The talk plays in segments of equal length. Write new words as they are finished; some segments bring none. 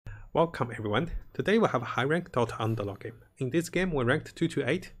Welcome everyone. Today we'll have a high rank Dota Underlord game. In this game we're ranked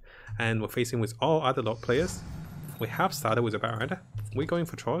 228 and we're facing with all other Lord players. We have started with a VIPER. We're going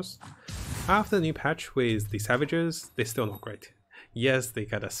for trolls. After the new patch with the Savages, they're still not great. Yes, they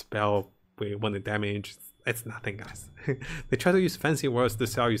got a spell with 1 damage. It's nothing, guys. They try to use fancy words to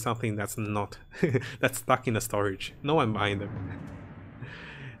sell you something that's not that's stuck in the storage. No one buying them.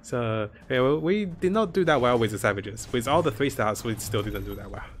 So yeah, well, we did not do that well with the Savages. With all the 3 stars, we still didn't do that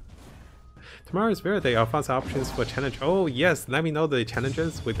well. Tomorrow is VIPER Day. I'll find some options for challenge. Oh yes, let me know the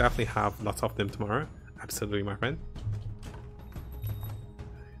challenges. We definitely have lots of them tomorrow. Absolutely, my friend.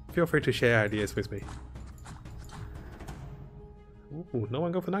 Feel free to share ideas with me. Ooh, no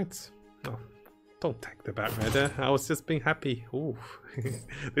one go for knights. Oh, don't take the back rider. I was just being happy. Ooh,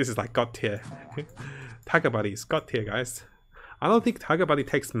 this is like god tier. Tiger Buddy is god tier, guys. I don't think Tiger Buddy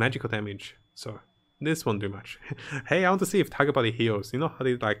takes magical damage, so this won't do much. Hey, I want to see if Tiger Buddy heals. You know how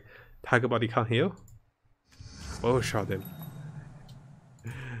they like Tiger Buddy can't heal? Oh, shot him.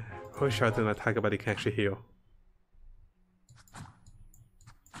 Oh, shot him. My Tiger Buddy can actually heal.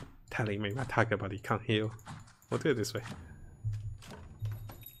 Telling me my Tiger Buddy can't heal. We'll do it this way.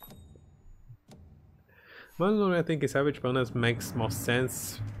 Mon-Saturday, I think his average bonus makes more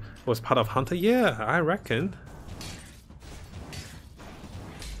sense. Was part of Hunter? Yeah, I reckon.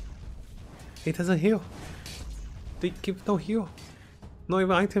 He doesn't heal. They give no heal. No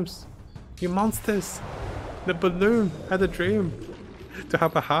even items. You monsters. The balloon had a dream to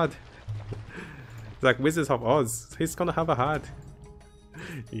have a heart. It's like Wizards of Oz. He's gonna have a heart.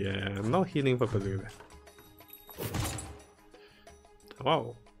 Yeah, I'm not healing for balloon.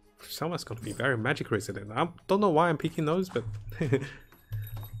 Wow. Someone's gonna be very magic resistant. I don't know why I'm picking those, but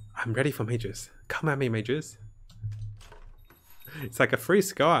I'm ready for mages. Come at me, mages. It's like a free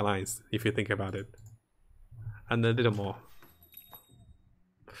Skull Alliance, if you think about it. And a little more.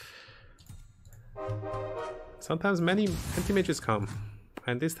 Sometimes many anti-mages come,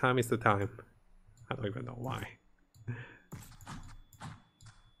 and this time is the time. I don't even know why.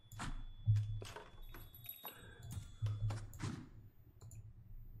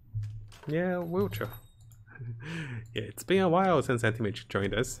 Yeah, wheelchair. Yeah, it's been a while since anti-mage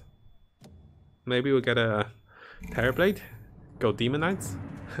joined us. Maybe we'll get a Terrorblade, go Demon Knights.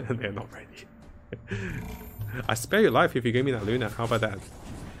 They're not ready. I spare your life if you give me that Luna. How about that?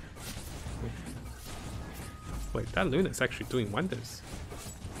 Wait, that Luna is actually doing wonders.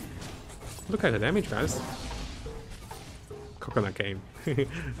 Look at the damage, guys. Coconut game.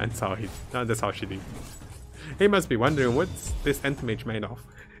 And sorry, that's how she did. He must be wondering what's this anti-mage made of.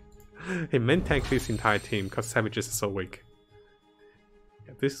 He main tanked this entire team because Savages are so weak.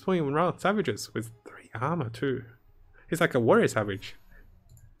 Yeah, this is when around Savages with 3 armor too. He's like a warrior savage.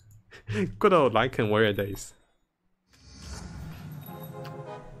 Good old Lycan warrior days.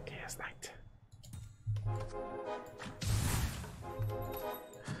 Chaos Knight.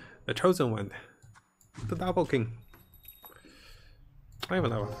 The chosen one. The double king. I have a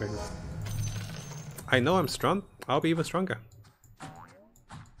double king. I know I'm strong. I'll be even stronger.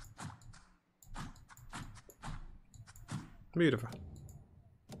 Beautiful.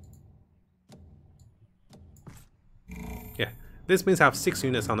 Yeah, this means I have 6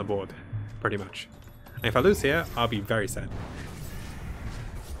 units on the board, pretty much. And if I lose here, I'll be very sad.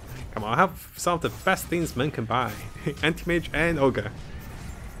 Come on, I have some of the best things men can buy. Anti-mage and Ogre.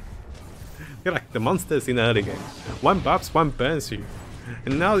 You're like the monsters in the early game. 1 buffs, 1 burns you.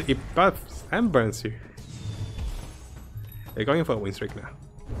 And now it buffs and burns you. They're going for a win streak now.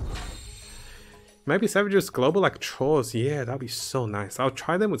 Maybe Savages global like trolls. Yeah, that'd be so nice. I'll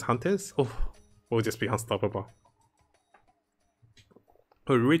try them with hunters. Oh, we'll just be unstoppable.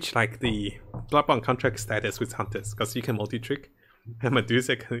 We'll reach like the Bloodborne contract status with hunters because you can multi-trick. And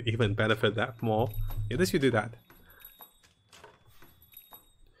Medusa can even benefit that more. Yeah, let's you do that.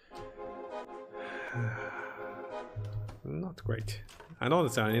 Not great. I don't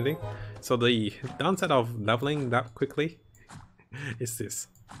understand anything. So the downside of leveling that quickly is this.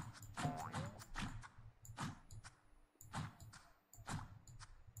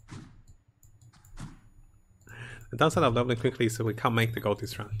 The downside of leveling quickly is so we can't make the gold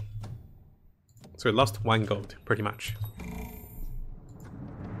this run. So we lost 1 gold, pretty much.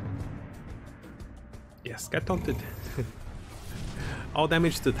 Yes, get taunted. All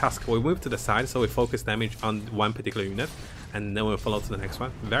damage to task. We move to the side, so we focus damage on 1 particular unit, and then we'll follow to the next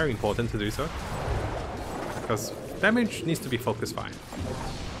one. Very important to do so. Because damage needs to be focused fine.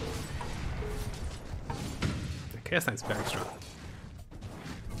 The Chaos Knight is very strong.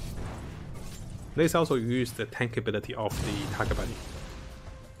 Let's also use the tank ability of the Tiger Buddy.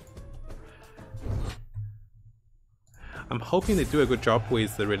 I'm hoping they do a good job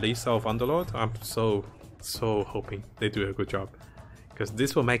with the release of Underlord. I'm so hoping they do a good job, because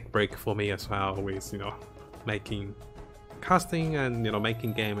this will make break for me as well with, you know, making casting and, you know,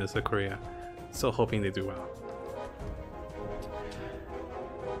 making game as a career. So hoping they do well.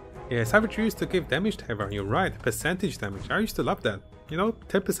 Yeah, Savage used to give damage to everyone. You're right, percentage damage. I used to love that. You know,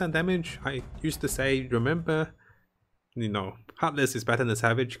 10% damage. I used to say, remember, you know, Heartless is better than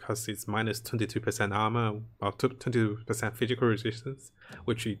Savage because it's minus 22% armor or 22% physical resistance,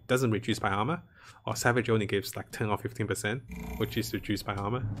 which it doesn't reduce by armor. Or Savage only gives like 10 or 15%, which is reduced by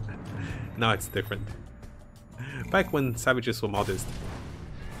armor. Now it's different. Back when Savages were modest.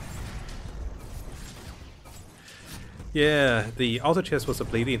 Yeah, the auto chest was a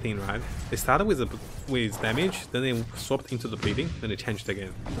bleeding thing, right? They started with damage, then they swapped into the bleeding, then they changed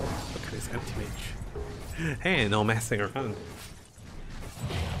again. Look at this anti-mage. Hey, no messing around.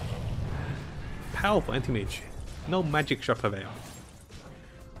 Powerful anti-mage. No magic shot avail.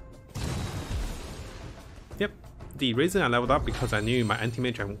 Yep, the reason I leveled up because I knew my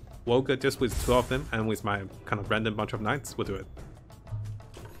anti-mage and Woga just with 2 of them and with my kind of random bunch of knights would do it.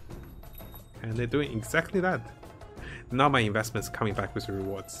 And they're doing exactly that. Now my investment's coming back with the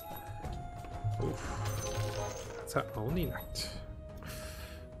rewards. Oof. That's our only knight.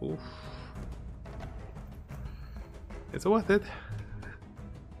 Oof. It's worth it.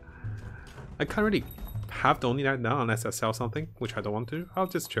 I can't really have the only knight now unless I sell something, which I don't want to. I'll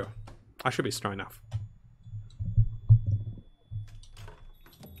just chill. I should be strong enough.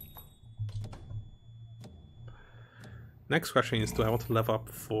 Next question is, do I want to level up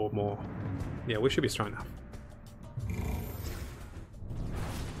for more? Yeah, we should be strong enough.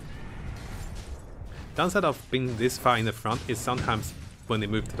 Downside of being this far in the front is sometimes when they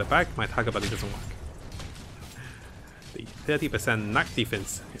move to the back, my target body doesn't work. The 30% knight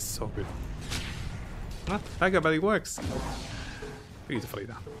defense is so good. Ah, target body works. Beautifully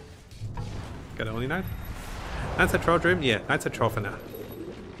done. Got the only knight. Knight's a troll dream? Yeah, knight's a troll for now.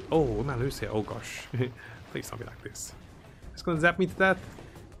 Oh, we might lose here. Oh gosh. Please don't be like this. It's gonna zap me to death.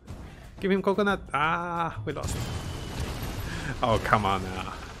 Give him coconut. Ah, we lost. Oh, come on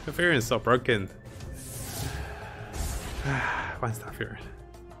now. The Fury is so broken. 1 star Fury.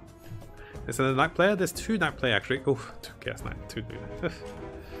 There's another knight player. There's 2 knight player actually. Oh, 2 chaos knight, 2 knight.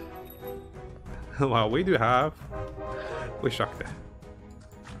 Wow, we do have. We're shocked there.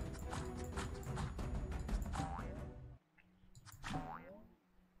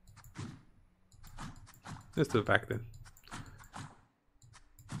 Let's do it back then.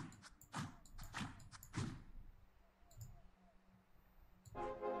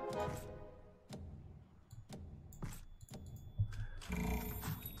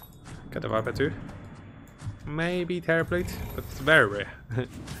 Got the VIPER too. Maybe Terrorblade, but it's very rare.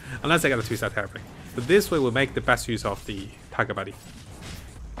 Unless I got a 2-star Terrorblade. But this way will make the best use of the target body.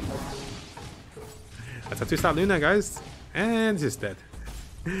 That's a 2-star Luna, guys. And she's dead.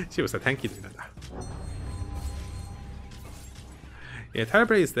 She was a tanky Luna now. Yeah,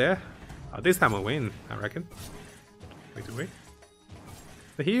 Terrorblade is there. This time we'll win, I reckon. Wait, do we?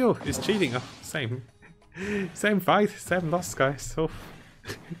 The heal is cheating. Oh, same. Same fight, same loss, guys. Oh.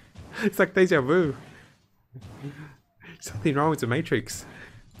 It's like deja vu. Something wrong with the Matrix.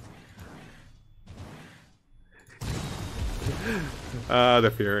 Ah, the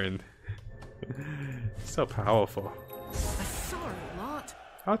Furin. So powerful. I saw a lot,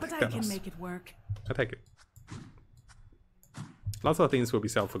 but I can make it work. I'll take it. Lots of things will be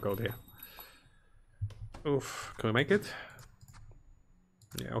sold for gold here. Oof, can we make it?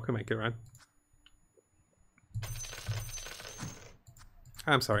 Yeah, we can make it, right?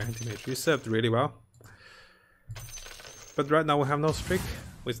 I'm sorry, anti-mage. You served really well. But right now we have no streak.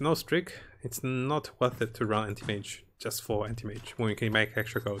 With no streak, it's not worth it to run anti-mage just for anti-mage when we can make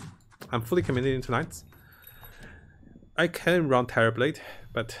extra gold. I'm fully committed into knights. I can run Terrorblade,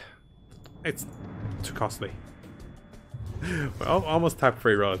 but it's too costly. Well, almost type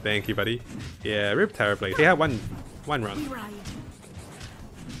 3 roll. Thank you, buddy. Yeah, rip Terrorblade. He had one run.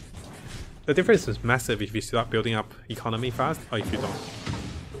 The difference is massive if you start building up economy fast or if you don't.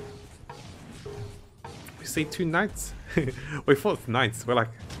 We see 2 knights. We fought knights. We're like,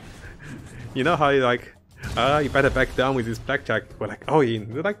 you know how you like, you better back down with this blackjack. We're like, oh,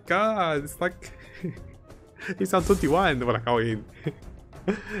 in. We're like, God, it's like, he's on 21. We're like, oh, in.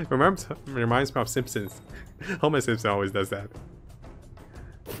 Reminds me of Simpsons. Homer Simpson always does that.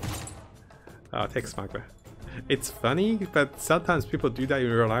 Tech smuggler. It's funny, but sometimes people do that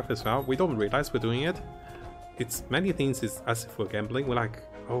in real life as well. We don't realize we're doing it. It's many things is as if we're gambling. We're like,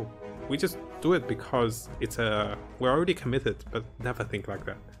 oh, we just do it because it's a we're already committed, but never think like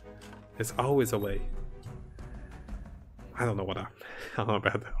that. There's always a way. I don't know what I don't know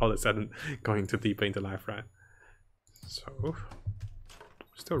about all of a sudden going too deep into life, right? So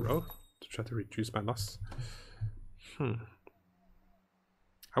still roll to try to reduce my loss. I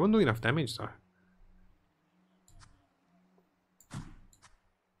won't do enough damage though.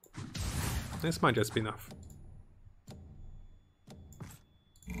 This might just be enough.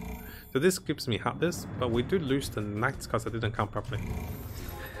 So this gives me hardness, but we do lose the knights because I didn't count properly.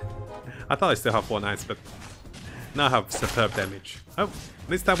 I thought I still have 4 knights, but now I have superb damage. Oh,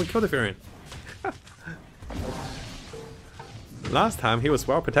 this time we killed the variant. Last time he was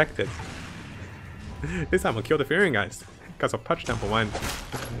well protected. This time we killed the variant, guys, because of patch number 1.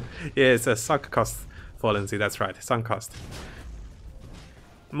 Yeah, it's a sunk cost fallency, that's right, sunk cost.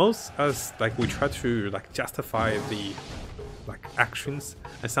 Most us, like, we try to like justify the like actions,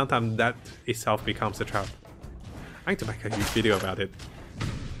 and sometimes that itself becomes a trap. I need to make a huge video about it.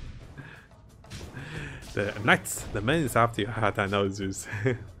 The knights, the men is after your heart, I know, Zeus.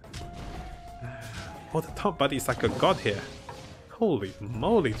 Oh, the top buddy is like a god here. Holy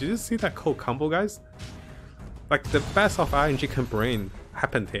moly, did you see that cold combo, guys? Like, the best of RNG can bring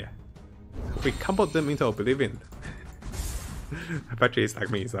happened here. We comboed them into oblivion. I bet he's like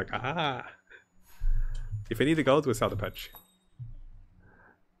me, he's like, ah. If we need the gold, we'll sell the patch.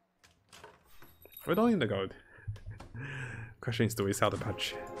 We don't need the gold. Question is, do we sell the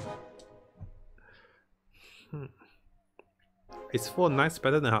patch? Is 4 knights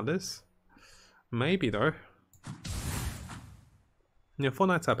better than others? Maybe though. Yeah, 4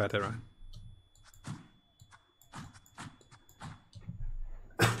 knights are better, right?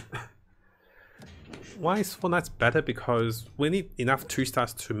 Why is 4 knights better? Because we need enough 2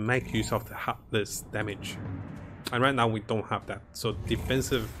 stars to make use of the heartless damage. And right now we don't have that, so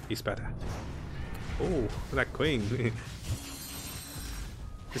defensive is better. Oh, that queen.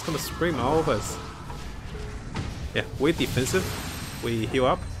 It's gonna scream all of us. Yeah, we're defensive, we heal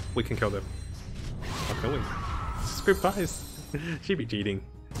up, we can kill them. How can we? Scream twice. She be cheating.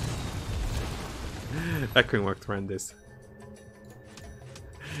 That queen worked around this.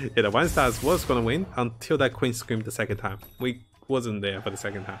 Yeah, the 1 stars was gonna win until that queen screamed the second time. We wasn't there for the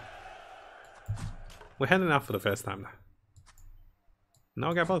second time. We had enough for the first time now. Now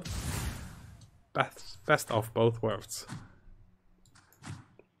we got both. Best of both worlds.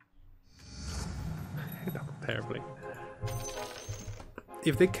 That was terribly.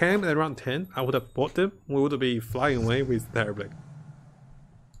 If they came at around 10, I would have bought them. We would be flying away with terribly.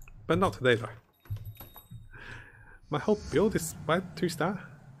 But not today though. My whole build is 5 2-star.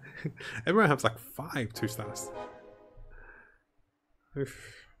 Everyone has like 5 2 stars.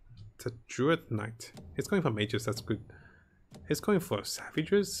 It's a druid knight. It's going for mages, that's good. It's going for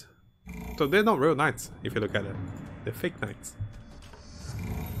savages. So they're not real knights if you look at it. They're fake knights.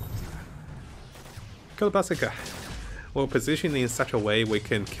 Kill the Berserker. We're positioned in such a way we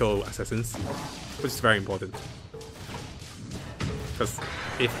can kill assassins, which is very important. Because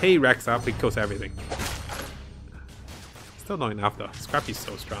if he racks up, he kills everything. Still not enough though. Scrappy's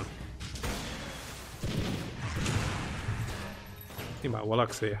so strong. I think my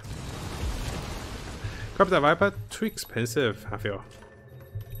Warlock's here. Grab that Viper, too expensive, I feel.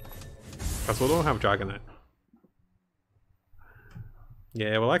 Because we don't have Dragonite.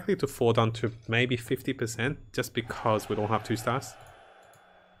 Yeah, we're likely to fall down to maybe 50% just because we don't have 2 stars.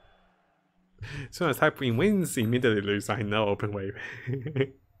 As soon as type in wins, immediately lose. I know, open wave.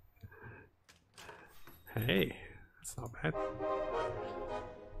 Hey, that's not bad.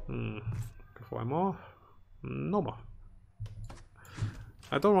 Go for 1 more. No more.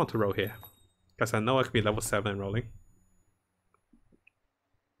 I don't want to roll here, because I know I could be level 7 rolling.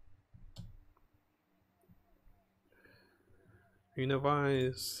 Unit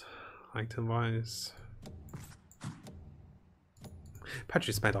wise, item wise. Patch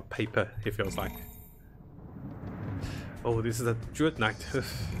is made of paper, it feels like. Oh, this is a Druid Knight.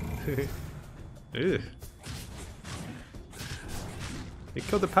 Ew. He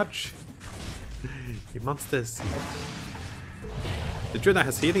killed the patch. You monsters. The Druid Knight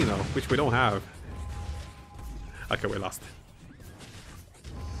has healing though, which we don't have. Okay, we lost.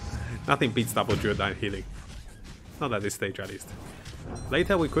 Nothing beats double Druid Knight healing. Not at this stage at least.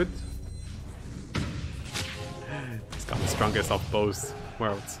 Later we could. It's got the strongest of both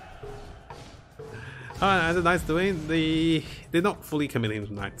worlds. And the Knights doing, they're not fully committing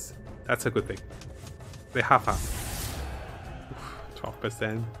to Knights. That's a good thing. They half-half.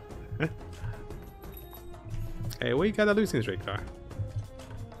 12%. Hey, we got a losing streak though.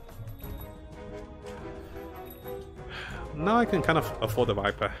 Now I can kind of afford the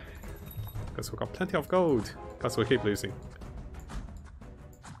Viper. Because we've got plenty of gold. Because we keep losing.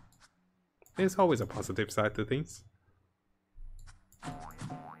 There's always a positive side to things.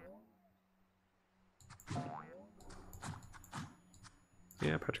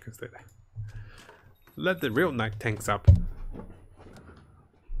 Yeah, Patrick can stay there. Let the real knight tanks up.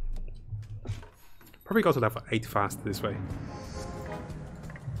 Probably go to level 8 fast this way.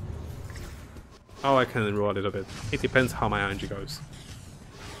 Oh, I can roll a little bit. It depends how my energy goes.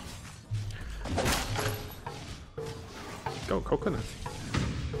 Go, coconut.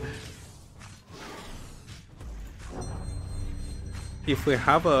 If we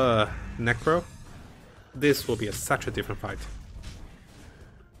have a Necro, this will be such a different fight.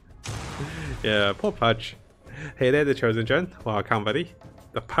 Yeah, poor Pudge. Hey there, the Chosen Gen. Welcome, buddy.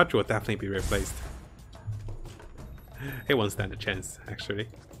 The Pudge will definitely be replaced. He won't stand a chance, actually.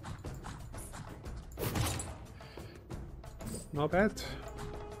 Not bad.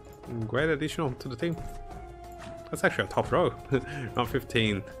 Great addition to the team. That's actually a top row. Round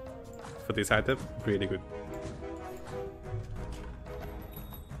 15 for this item. Really good.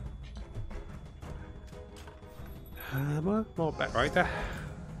 More back right there.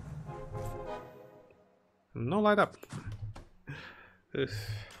 No light up.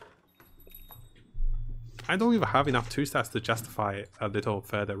 I don't even have enough 2-stars to justify a little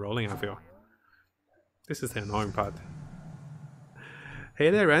further rolling, I feel. This is the annoying part. Hey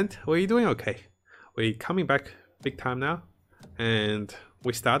there, Rand. Were you doing okay? We're coming back big time now. And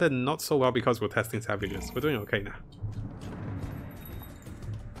we started not so well because we're testing savages. We're doing okay now.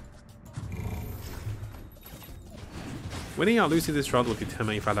 Winning or losing this round will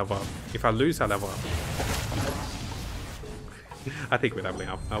determine if I level up. If I lose, I level up. I think we're leveling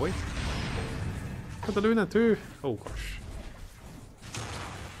up, are we? Got the Luna too. Oh gosh.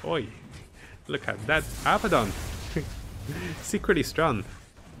 Oi. Look at that Abaddon. Secretly strong.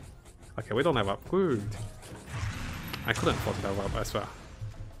 Okay, we don't level up. Good. I couldn't afford to level up as well.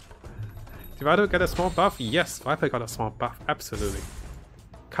 Did Viper get a small buff? Yes, Viper got a small buff. Absolutely.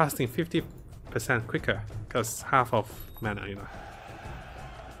 Casting 50% quicker. Because half of mana, you know.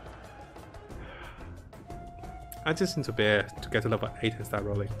 I just need to bear to get to level 8 and start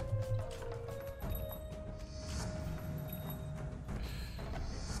rolling.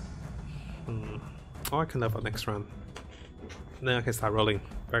 Oh, I can level next round. Then I can start rolling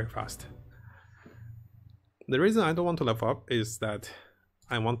very fast. The reason I don't want to level up is that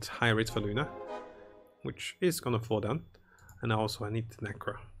I want higher rates for Luna, which is gonna fall down, and also I need the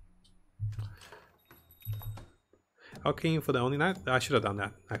Necro. Okay, for the only knight, I should have done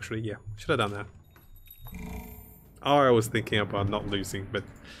that. Actually, yeah, should have done that. Oh, I was thinking about not losing, but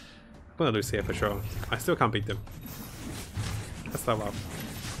I'm gonna lose here for sure. I still can't beat them. Let's level up.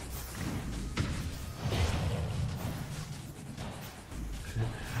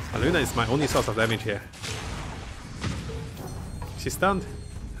 Luna is my only source of damage here. She's stunned.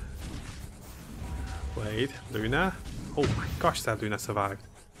 Wait, Luna? Oh my gosh, that Luna survived.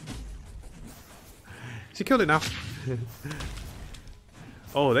 She killed enough.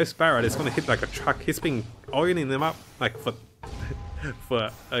 Oh, this SPIRE is gonna hit like a truck. He's been oiling them up like for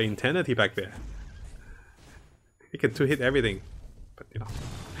an eternity back there. He can 2-hit everything, but you know,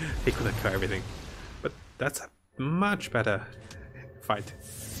 he couldn't kill everything. But that's a much better fight.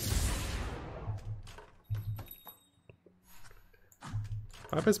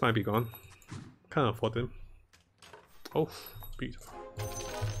 Vipers might be gone. Can't afford them. Oh, beautiful.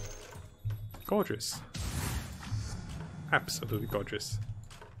 Gorgeous. Absolutely gorgeous.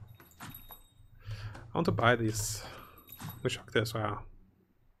 I want to buy this Witch Doctor as well.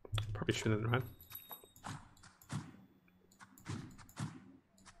 Probably shouldn't, right?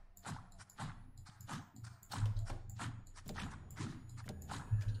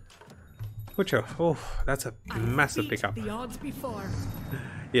 Witcher. Oh, that's a massive pickup. The odds before.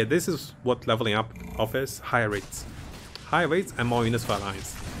 Yeah, this is what leveling up offers. Higher rates. Higher rates and more units for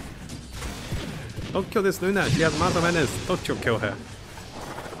alliance. Don't kill this Luna, she has Master Menace. Don't you kill her.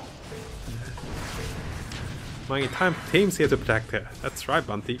 My entire team's here to protect her. That's right,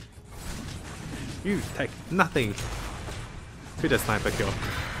 Bunty. You take nothing. To the sniper kill.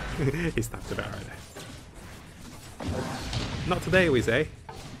 He snapped the barrel right there. Not today, we say.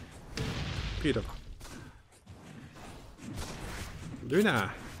 Beautiful.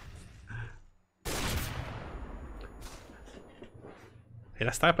 Luna. Yeah,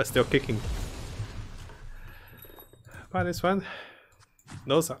 that sniper's still kicking. Buy this one.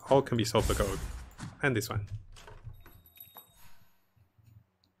 Those all can be sold for gold. And this one.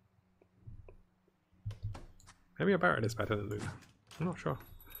 Maybe a Barret is better than Luna. I'm not sure.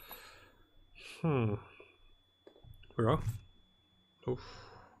 We're off. Oof.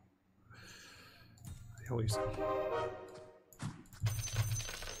 I'll use it.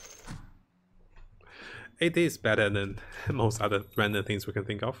 8 is better than most other random things we can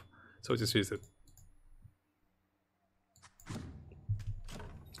think of. So just use it.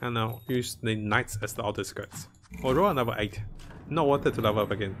 And now use the knights as the auto skirts. Or roll another 8. Not worth it to level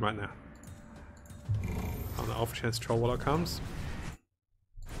up again right now. On the off chance Troll Warlock comes.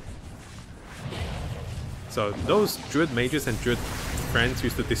 So those Druid mages and Druid friends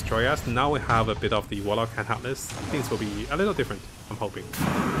used to destroy us. Now we have a bit of the Warlock and Heartless. Things will be a little different, I'm hoping.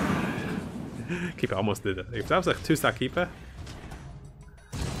 Keeper almost did it. If that was a 2-star Keeper.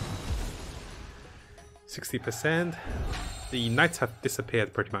 60%. The Knights have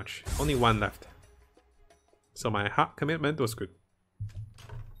disappeared pretty much. Only one left. So my heart commitment was good.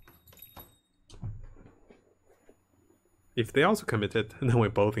 If they also committed, then we're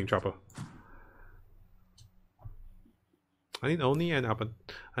both in trouble. I need Oni and Abaddon.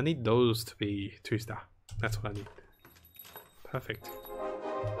 I need those to be 2-star. That's what I need. Perfect.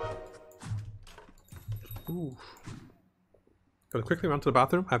 Ooh. Gonna quickly run to the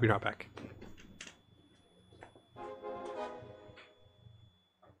bathroom. I'll be right back.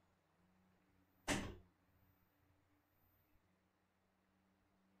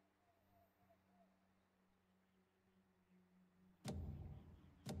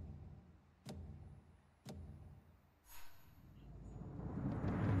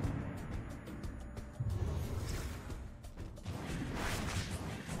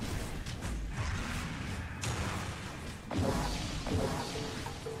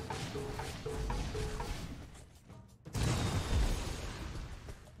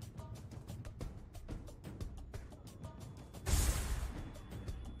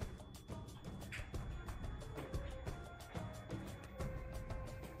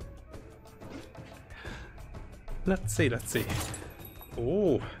 Let's see.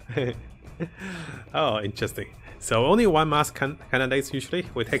 Oh, oh, interesting. So only one mask candidates usually.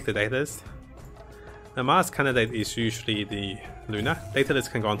 We take the Datalist. The mask candidate is usually the Luna.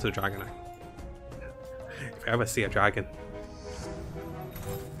 Datalist can go on to the Dragonite. If I ever see a dragon.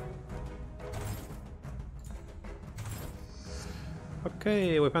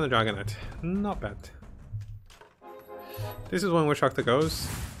 Okay, we found a Dragonite. Not bad. This is when Wishwalker goes.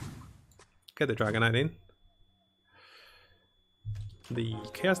 Get the Dragonite in. The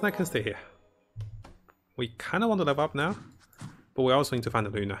Chaos Knight can stay here. We kind of want to level up now, but we also need to find the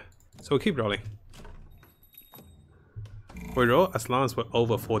Luna. So we keep rolling. We roll as long as we're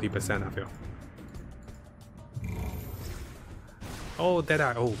over 40%, I feel. Oh,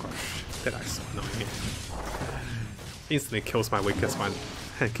 Deadeye. Oh gosh. Deadeye's so annoying. Instantly kills my weakest one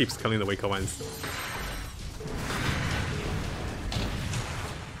and keeps killing the weaker ones.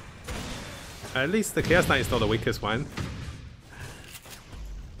 At least the Chaos Knight is not the weakest one.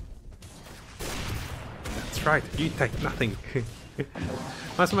 Right, you take nothing.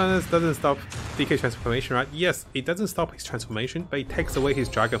 Master Madness doesn't stop DK transformation, right? Yes, it doesn't stop his transformation, but it takes away his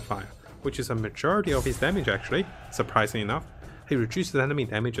Dragonfire, which is a majority of his damage actually, surprisingly enough. He reduces enemy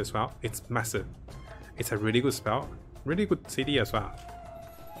damage as well. It's massive. It's a really good spell, really good CD as well.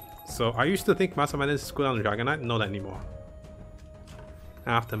 So I used to think Master Madness is good on the Dragonite, not anymore.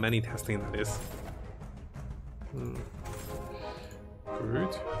 After many testing, that is.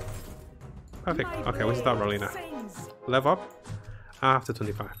 Good. Perfect. Okay, we start rolling now. Level up after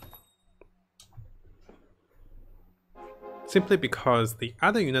 25. Simply because the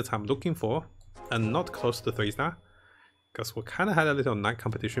other units I'm looking for are not close to 3-star. Because we kind of had a little night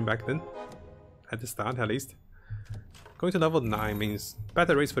competition back then. At the start, at least. Going to level 9 means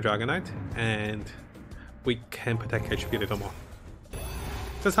better rates for Dragonite, and we can protect HP a little more.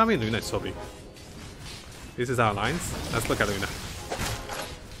 Just having Luna is so big. This is our alliance. Let's look at Luna.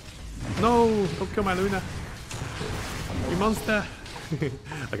 No! Don't kill my Luna! You monster!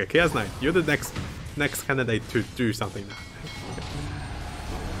 Okay, Chaos Knight, you're the next candidate to do something now.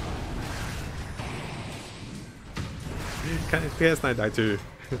 Chaos Knight died too.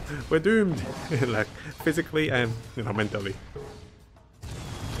 We're doomed! Like, physically and, mentally.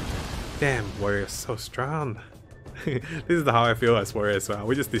 Damn, Warrior's so strong. This is how I feel as Warrior as well.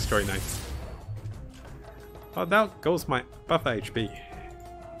 We just destroy Knights. Oh, that goes my buffer HP.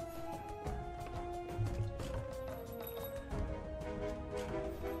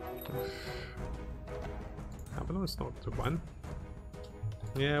 It's not the one.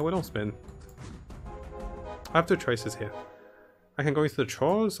 Yeah, we don't spin. I have two choices here. I can go into the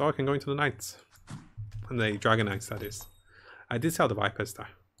Trolls or I can go into the Knights. And the Dragon Knights, that is. I did sell the Vipers though.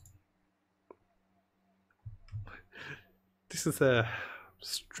 This is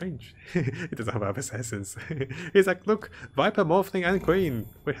strange. It doesn't have assassins. It's like, look, Viper, Morphling and Queen.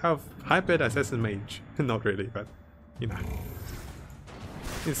 We have hybrid assassin mage. Not really, but Need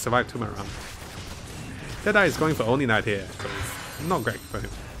to survive 2 more rounds. Deadeye is going for only Knight here, so it's not great for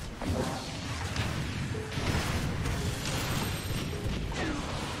him. 。 . 。 . 。 . 。 . 。 . 。 . . . . 。 . 。 . . . . . . 。 . . 。 . . 。 . 。 . 。 . 。 . 。 . 。 . 。 . 。 . 。 . 。 . 。 . 。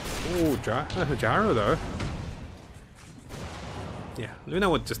Oh, Gyro though. Yeah, Luna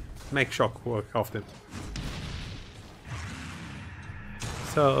would just make shock work often.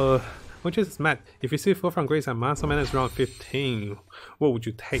 So, which is mad. If you see Forefront Grace and Master Menace round 15, what would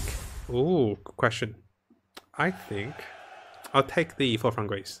you take? Oh, good question. I think I'll take the Forefront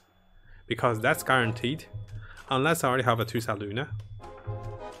Grace because that's guaranteed, unless I already have a 2-star Luna.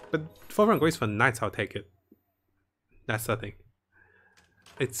 But Forefront Grace for Knights, I'll take it. That's the thing.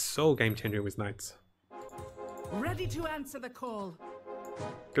 It's so game changing with Knights. Ready to answer the call.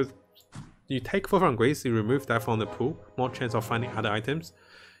 Because you take Forefront Grace, you remove that from the pool, more chance of finding other items.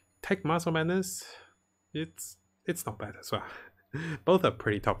 Take Master Madness, it's not bad as well. Both are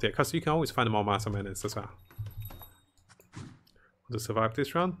pretty top tier because you can always find more Master Madness as well. To survive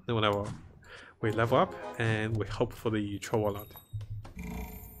this round, then whenever we level up and we hope for the Troll Warlord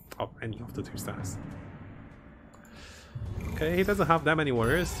of any of the 2 stars. Okay, he doesn't have that many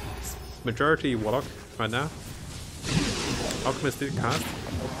warriors. It's majority Warlock right now. Alchemist did cast.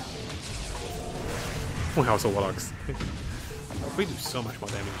 We also Warlocks. We do so much more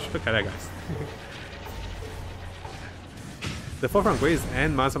damage. Look at that, guys. The Forefront Grace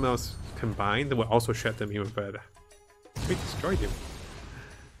and Master Mouse combined will also shred them even further. We destroyed him.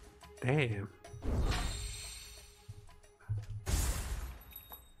 Damn.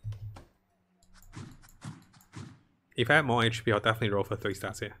 If I had more HP, I'll definitely roll for 3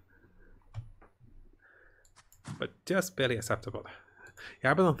 stars here. But just barely acceptable.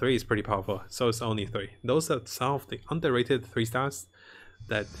 Yeah, Abaddon 3 is pretty powerful, so it's only 3. Those are some of the underrated 3 stars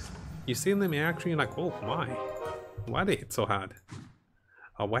that you see them in action, you're like, oh my, why they hit so hard?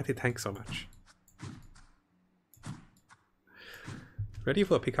 Or why they tank so much? Ready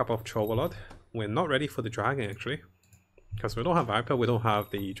for a pickup of Troll Warlord. We're not ready for the Dragon actually, because we don't have Viper, we don't have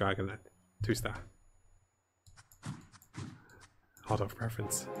the Dragon at 2-star. Out of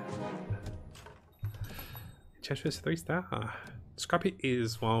preference. Chester's 3-star. Scrappy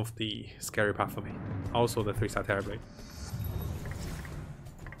is one of the scary parts for me. Also the 3-star Terrorblade.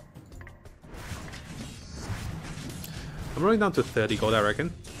 I'm rolling down to 30 gold, I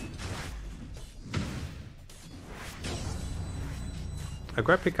reckon. A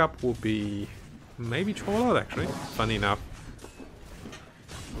great pickup will be maybe Troll Warlord actually, funny enough.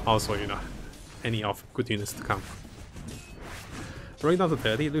 Also, you know, any of good units to come. Rolling down to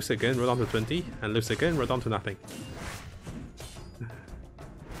 30, lose again, roll down to 20, and lose again, roll down to nothing.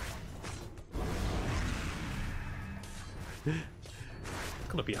 It's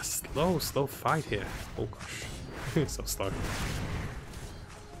gonna be a slow fight here. Oh gosh, so slow.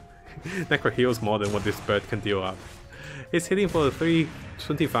 Necro heals more than what this bird can deal up. He's hitting for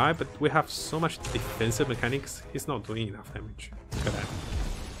 325, but we have so much defensive mechanics, he's not doing enough damage. Look at that.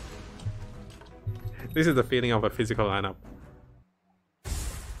 This is the feeling of a physical lineup.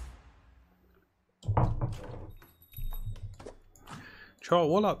 Troll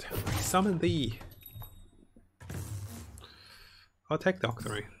Warlord, summon thee. I'll take the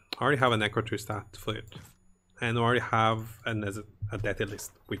Octary. I already have a Necro 2-star for it. And I already have a deadly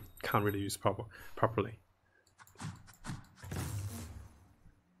list we can't really use properly.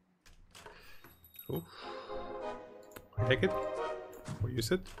 Oof. We take it. We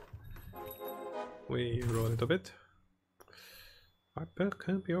use it. We roll a little bit. VIPER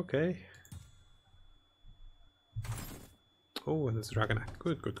can be okay. Oh, and there's a Dragon Act.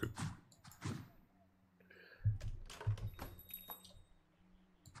 Good.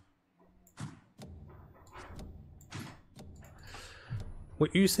 We're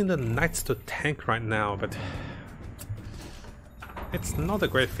using the Knights to tank right now, but it's not a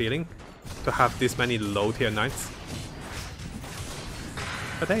great feeling to have this many low tier Knights.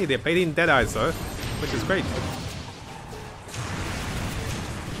 But hey, they're baiting Deadeyes though, which is great.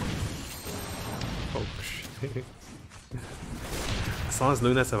 Oh shit. As long as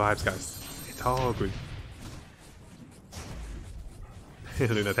Luna survives, guys, it's all good.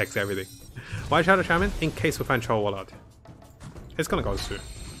 Luna takes everything. Why Shadow Shaman? In case we find Troll Warlord. It's gonna go soon.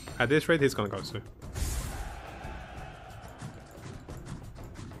 At this rate, he's gonna go soon.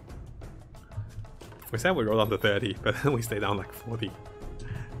 We said we roll down to 30, but then we stay down like 40.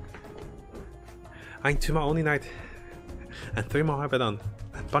 I need 2 more Oni Knight, and 3 more Abaddon,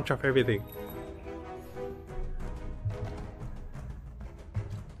 and a bunch of everything.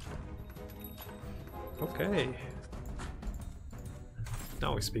 Okay.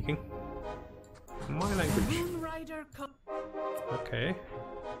 Now we're speaking my language. Okay.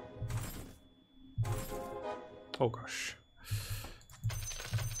 Oh gosh.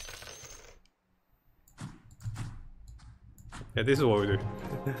 Yeah, this is what we do.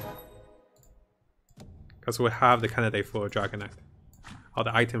 Because we have the candidate for Dragon Act. or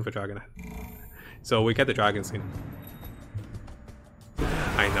the item for Dragon. So we get the dragon soon.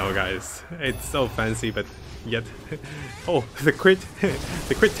 I know, guys, it's so fancy, but yet, oh, the crit,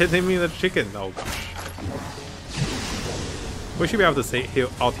 the crit hitting me with the chicken. Oh gosh, we should be able to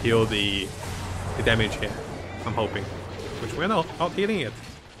out heal the damage here. I'm hoping, which we're not out healing it.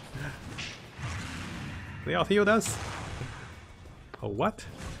 They out healed us. Oh, what?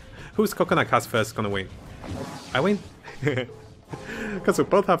 Who's coconut cast first gonna win? I win. Because we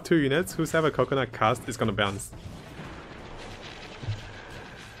both have 2 units. Who's ever coconut cast is gonna bounce.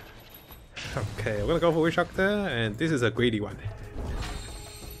 Okay, we're gonna go for Witch Doctor, and this is a greedy one.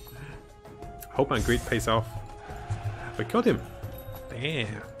 Hope my greed pays off. We killed him.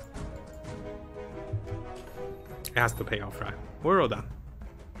 Damn. It has to pay off, right? We're all done.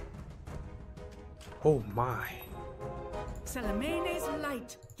 Oh my. Selemene's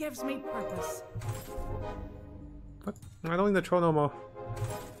light gives me purpose. What? I don't need the troll no more.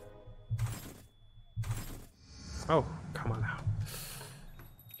 Oh, come on now.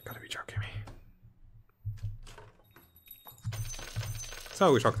 You gotta be joking me.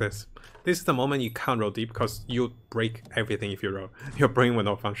 So we shock this. This is the moment you can't roll deep because you'll break everything if you roll. Your brain will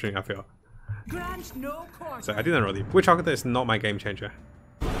not function, I feel. Grant no quarter. So I didn't roll deep. Witch Doctor is not my game changer.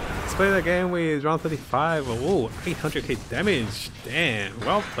 Let's play the game with round 35. Oh, 800k damage. Damn.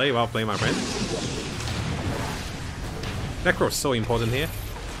 Well played, my friend. Necro is so important here.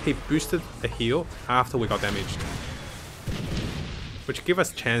 He boosted the heal after we got damaged, which give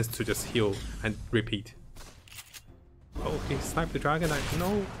us chance to just heal and repeat. Oh, he sniped the dragon.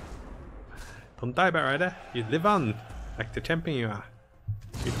 No. Don't die, Batrider. You live on like the champion you are.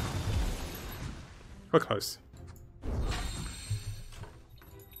 We're close.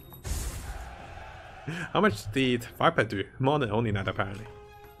 How much did VIPER do? More than only that, apparently.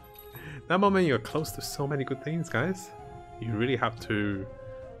 That moment you're close to so many good things, guys. You really have to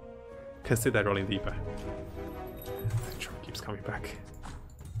consider rolling deeper. The truck keeps coming back.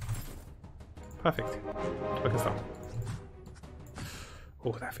 Perfect. We can stop.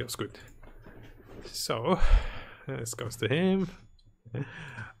 Oh, that feels good. So, this goes to him.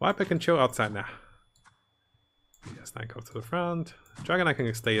 VIPER can chill outside now. Yes, I go to the front. Dragon I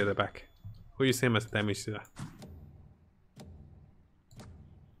can stay at the back. We'll use him as a damage dealer.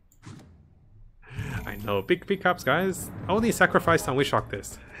 I know, big pickups, guys. Only sacrifice on Witch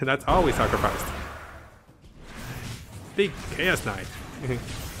Doctors. That's all we sacrificed. Big Chaos Knight.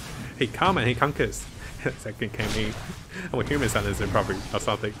 He come and he conquers. Second came in. I'm a human silencer probably or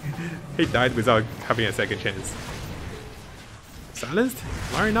something. He died without having a second chance. Silenced?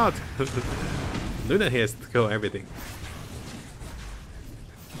 Why not? Luna here has to kill everything.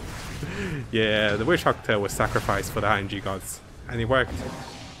 Yeah, the Witch Doctor was sacrificed for the RNG gods, and it worked.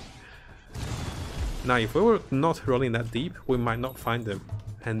 Now, if we were not rolling that deep, we might not find them,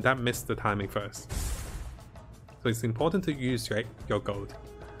 and that missed the timing first. So it's important to use your gold.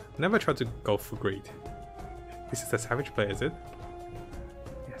 Never try to go for greed. This is a savage player, is it?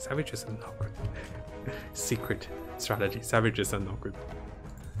 Yeah, savages are not good. Secret strategy, savages are not good.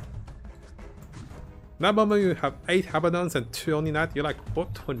 That moment you have 8 Abaddons and 2 only that, you're like,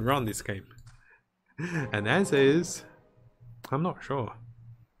 what would run this game? And the answer is, I'm not sure.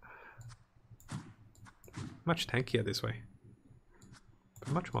 Much tankier this way. But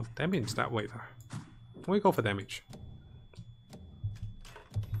much more damage that way though. We go for damage.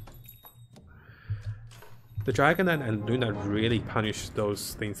 The Dragon and Luna really punish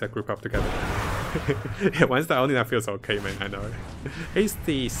those things that group up together. Yeah, once that only that feels okay, man, I know. He's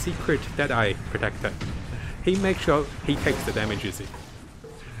the secret Deadeye protector. He makes sure he takes the damage, you see.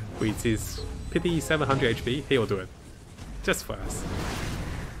 With his pity 700 HP, he will do it. Just for us.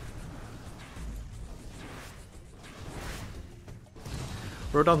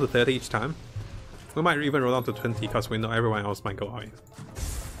 Roll down to 30 each time. We might even roll down to 20 because we know everyone else might go high.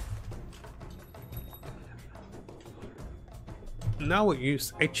 Now we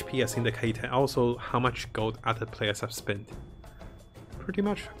use HP as indicator, also how much gold other players have spent. Pretty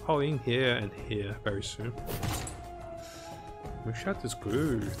much all in here and here very soon. Moonshot is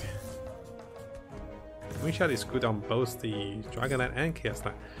good. Moonshot is good on both the Dragon Knight and Chaos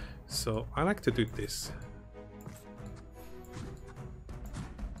Knight. So I like to do this.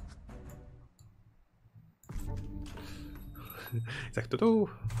 It's like to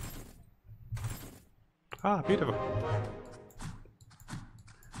Ah, beautiful.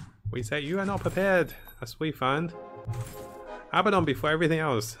 We say you are not prepared, as we find. Abaddon before everything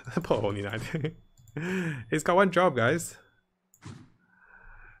else. Poor Only Knight. He's got one job, guys.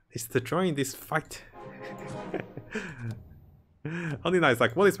 It's to join this fight. Only Knight's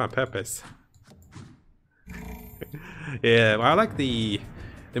like, what is my purpose? Yeah, well, I like the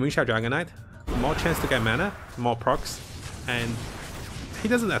Moonshot Dragon Knight. More chance to get mana, more procs, and he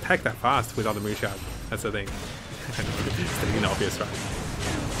doesn't attack that fast without the Moonshot. That's the thing. I know, it's the obvious, right?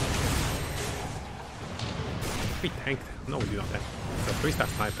 We tanked. No, we do not tank. It's a 3-star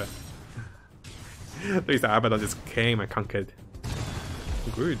sniper. 3-star Abaddon just came and conquered.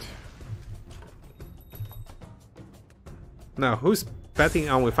 Good. Now, who's betting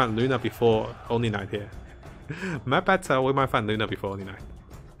on we find Luna before Only Knight here? My bet we might find Luna before Only Knight.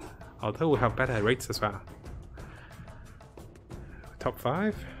 Although we have better rates as well. Top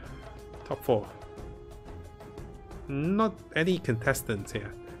 5? Top 4. Not any contestants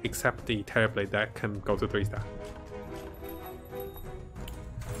here, except the Terrorblade that can go to 3-star.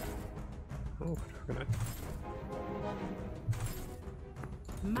 Oh, Dragon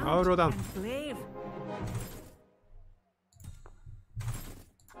Knight. Oh, roll down.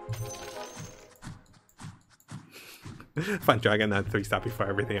 Find Dragon Knight 3-star before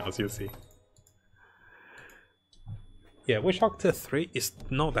everything else, you'll see. Yeah, Witch Doctor 3 is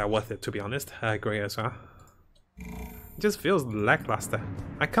not that worth it, to be honest. I agree as well. It just feels lackluster.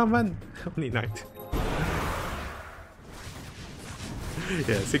 I can't run Only Knight.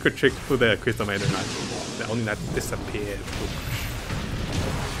 Yeah, secret trick to the Crystal Maiden Knight. The Only Knight disappeared.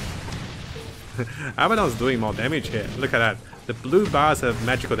 Abaddon's doing more damage here. Look at that. The blue bars have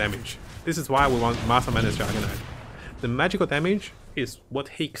magical damage. This is why we want Master Madness Dragon Knight. The magical damage is what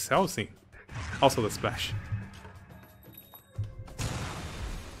he excels in. Also the splash.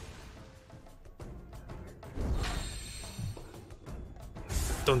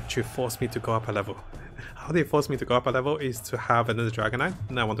 Don't you force me to go up a level. How they force me to go up a level is to have another Dragon Knight,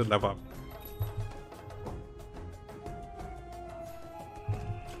 and I want to level up.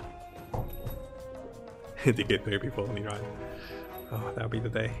 They get 3 before Only Knight. Oh, that'll be the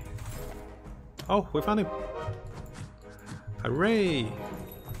day. Oh, we found him. Hooray!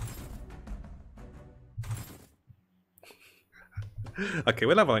 Okay,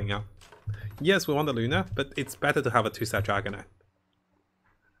 we're leveling up. Yes, we want the Luna, but it's better to have a 2-star Dragon Knight.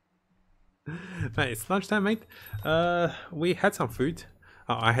 Right, it's lunchtime, mate. We had some food.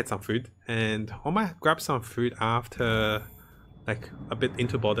 Oh, I had some food, and I might grab some food after, like, a bit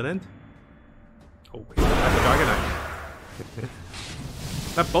into Borderland. Oh, wait, that's a Dragon Knight.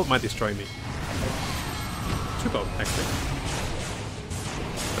 That bolt might destroy me. 2 bolts, actually.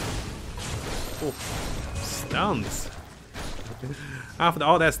 Oh, stuns. After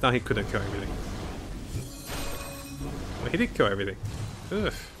all that stun, he couldn't kill everything. Well, he did kill everything.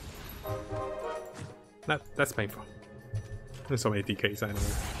 Ugh. That's painful. There's so many DKs, I know.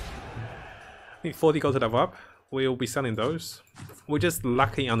 Need 40 gold to level up. We'll be selling those. We're just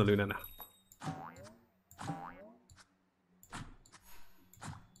lucky on the Luna now.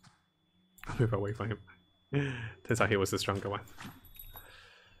 I'll move away from him. Turns out he was the stronger one.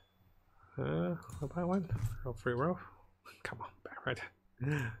 About one? Roll 3 roll. Come on, back right.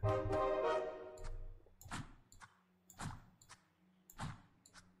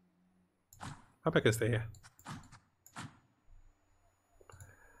 Hope I can stay here.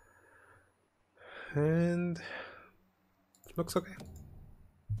 And looks okay.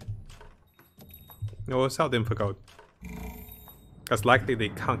 No, we'll sell them for gold. Because likely they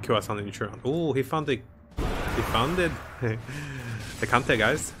can't kill us on the neutral round. Oh, he found it. He found it. The counter,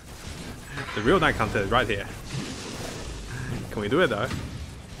 guys. The real knight counter is right here. Can we do it though?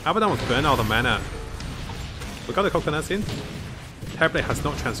 Abaddon was burning out of mana. We got the coconuts in. Terrorblade has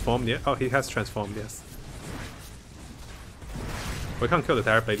not transformed yet. Oh, he has transformed, yes. We can't kill the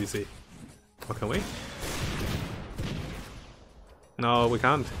Terrorblade, you see. Or can we? No, we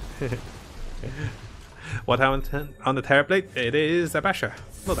can't. What happened on the Terrorblade? It is a basher.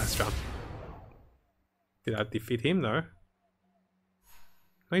 Not that strong. Did I defeat him though?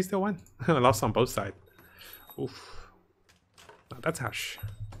 No, he still won. I lost on both sides. Oof. Oh, that's harsh.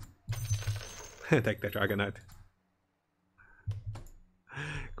 Take the Dragon Knight.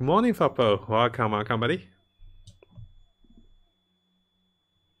 Good morning, Foppo. Welcome, welcome, buddy.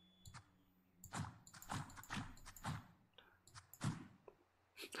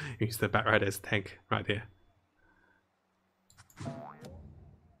 Use the Batrider as tank right here.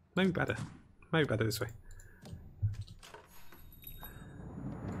 Maybe better. Maybe better this way.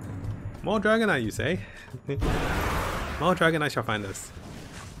 More Dragon Knight, you say? More Dragon Knight shall find us.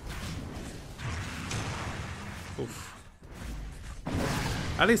 Oof.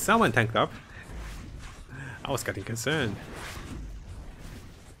 At least someone tanked up. I was getting concerned.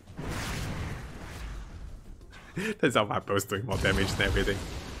 Turns out my bow's doing more damage than everything.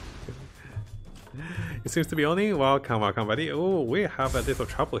 It seems to be only welcome, welcome, buddy. Oh, we have a little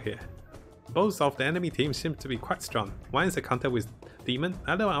trouble here. Both of the enemy teams seem to be quite strong. One is a counter with Demon,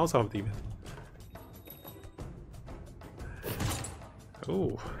 the other one also have Demon.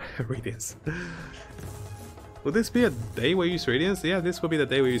 Oh, Radiance. Will this be a day we use Radiance? Yeah, this will be the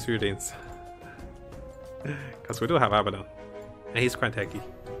day we use Radiance. Because we do have Abaddon. And he's quite tanky.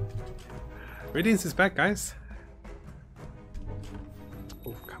 Radiance is back, guys.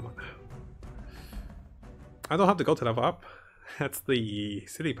 Oh, come on. I don't have to go to level up. That's the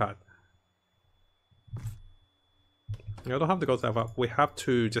silly part. I don't have to go to level up. We have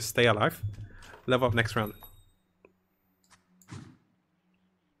to just stay alive. Level up next round.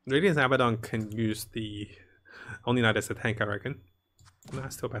 Radiance Abaddon can use the only Knight as a tank, I reckon. Nah,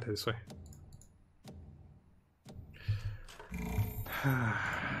 still better this way.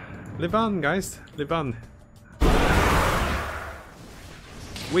 Live on, guys. Live on.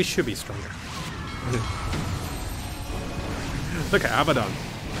 We should be stronger. Look at Abaddon.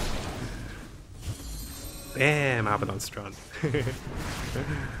 Damn, Abaddon's strong.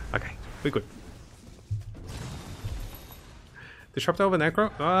 Okay, we're good. Disrupt over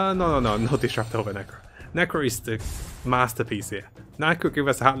Necro? No Disrupt over Necro. Necro is the masterpiece here. Necro give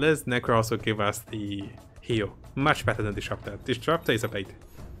us Heartless, Necro also give us the heal. Much better than Disruptor. Disruptor is a bait.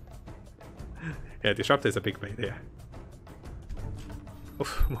 Yeah, Disruptor is a big bait here.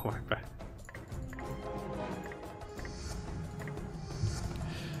 Oof, more Viper.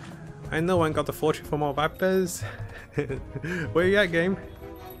 I know one got the fortune for more Vipers. Where you at, game?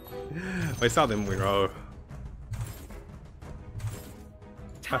 We saw them, we roll.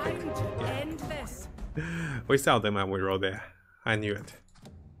 Perfect. Yeah. End this. We saw them and we roll there. I knew it.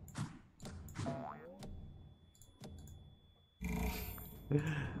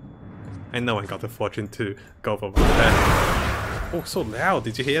 I know I got the fortune to go for Viper. Oh, so loud.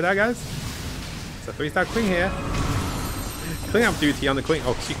 Did you hear that, guys? It's a 3-star queen here. Clean up duty on the queen.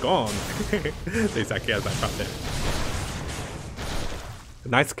 Oh, she gone. There's exactly as I thought there. The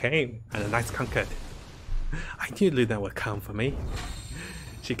knights came and the knights conquered. I knew Luna would come for me.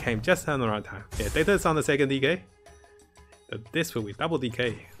 She came just on the right time. Yeah, Data's on the second DK. But this will be double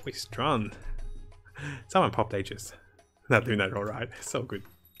DK. We're strong. Someone popped Aegis. Not doing that alright. So good.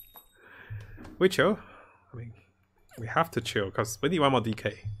 We chill. I mean, we have to chill because we need one more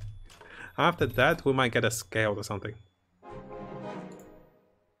DK. After that, we might get a scale or something.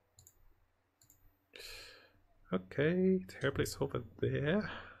 Okay, Terrorblade over there.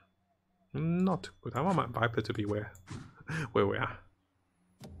 Not good. I want my Viper to be where we are.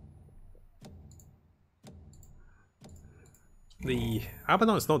 The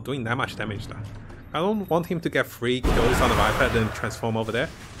Abaddon is not doing that much damage though. I don't want him to get 3 kills on the Viper and then transform over there,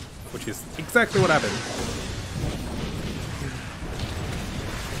 which is exactly what happened.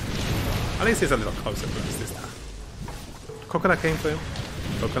 At least he's a little closer to us this time. Coconut came for him.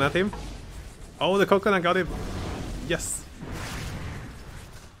 Coconut him. Oh, the coconut got him. Yes.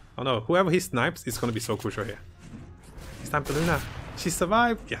 Oh no, whoever he snipes is going to be so crucial here. He sniped the Luna. She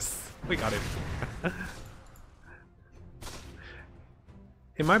survived. Yes, we got it.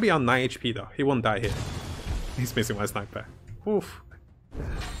 He might be on 9 HP though. He won't die here. He's missing one sniper. Oof.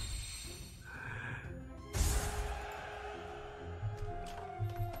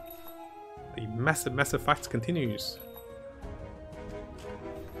 The massive fight continues.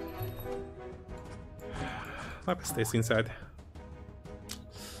 Viper stays inside.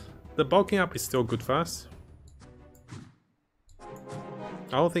 The bulking up is still good for us.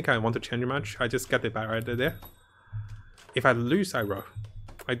 I don't think I want to change much. I just get the bar right there. If I lose, I roll.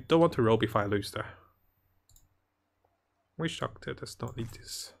 I don't want to roll before I lose though. Witch Doctor does not need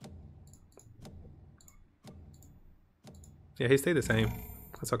this. Yeah, he stayed the same.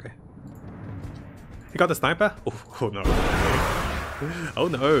 That's okay. He got the sniper? Oh no. Oh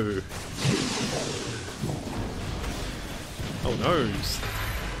no. Oh no.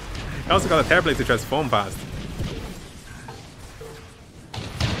 He also got a Terrorblade to transform fast.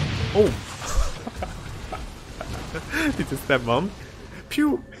 Oh. He just step bomb.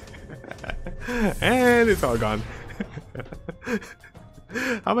 Pew! And it's all gone.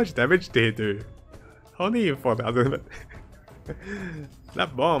 How much damage did he do? Only 4,000.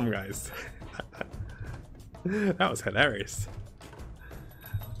 That bomb, guys. That was hilarious.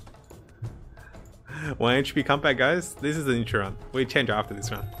 1 HP comeback, guys. This is the neutral run. We change after this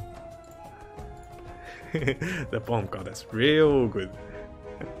run. The bomb got us real good.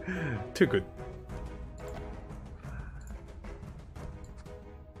 Too good.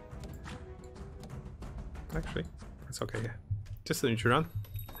 Actually, it's okay, yeah. Just a neutral run.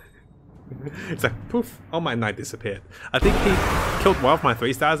 It's like, poof, all my knight disappeared. I think he killed one of my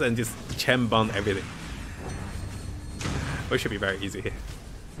 3-stars and just Chen bombed everything. We should be very easy here.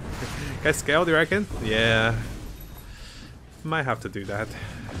 Get scaled, you reckon? Yeah. Might have to do that.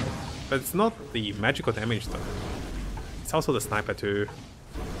 But it's not the magical damage though. It's also the sniper too.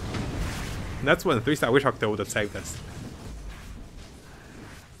 And that's when 3-star Witch Doctor would have saved us.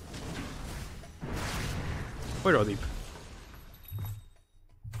 We're all deep.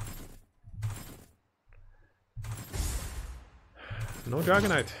 No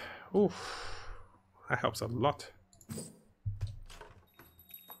Dragonite. Oof. That helps a lot.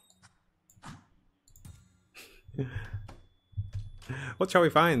 What shall we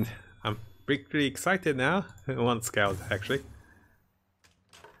find? I'm pretty excited now. I want Scout actually.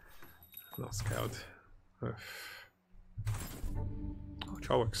 Not Scout. Oh,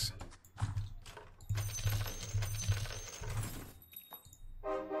 Chalworks.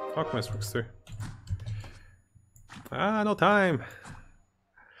 Alchemist works too. Ah, no time.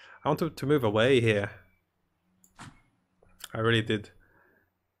 I wanted to move away here. I really did.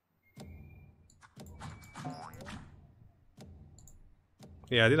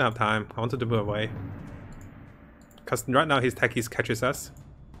 Yeah, I didn't have time. I wanted to move away. Because right now his techies catches us.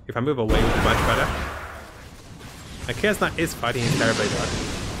 If I move away, it would be much better. And Chaos Knight is fighting his terribly though.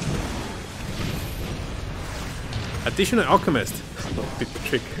 Additional Alchemist. Big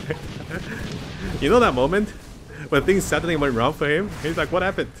trick. You know that moment? When things suddenly went wrong for him? He's like, what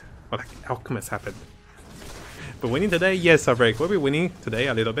happened? Well, like, Alchemist happened. But winning today? Yes, Outbreak. We'll be winning today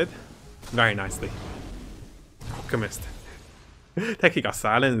a little bit. Very nicely. Alchemist. Techie got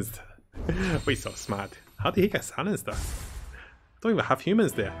silenced. We're so smart. How did he get silenced though? Don't even have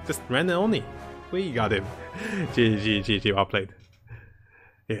humans there. Just random only. We got him. GG, well played.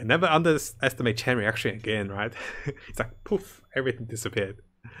 Yeah, never underestimate chain reaction again, right? It's like poof, everything disappeared.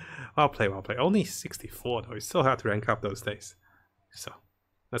 Well played, well played. Only 64 though. It's so hard to rank up those days. So,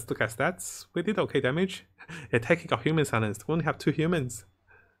 let's look at stats. We did okay damage. Yeah, Techie got human silenced. We only have 2 humans.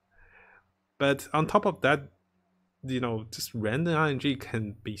 But on top of that, you know, just random RNG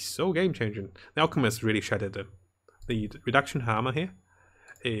can be so game changing. The Alchemist really shattered them. The reduction armor here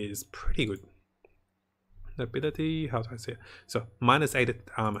is pretty good. The ability, how do I say it? So -8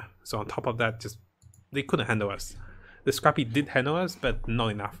 armor. So on top of that, just they couldn't handle us. The Scrappy did handle us, but not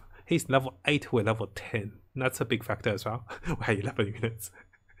enough. He's level 8, we're level 10. That's a big factor as well. We had 11 units.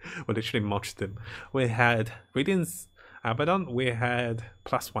 We literally mulched them. We had Radiance Abaddon, we had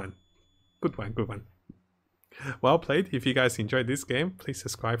 +1. Good one, good one. Well played. If you guys enjoyed this game, please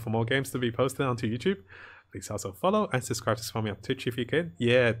subscribe for more games to be posted onto YouTube. Please also follow and subscribe to support me on Twitch if you can.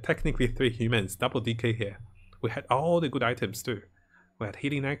 Yeah, technically 3 humans, double DK here. We had all the good items too. We had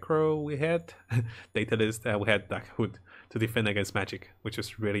Healing Necro, we had Data List, we had Dark Hood to defend against magic, which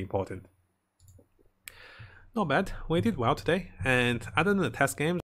was really important. Not bad, we did well today, and other than the test games,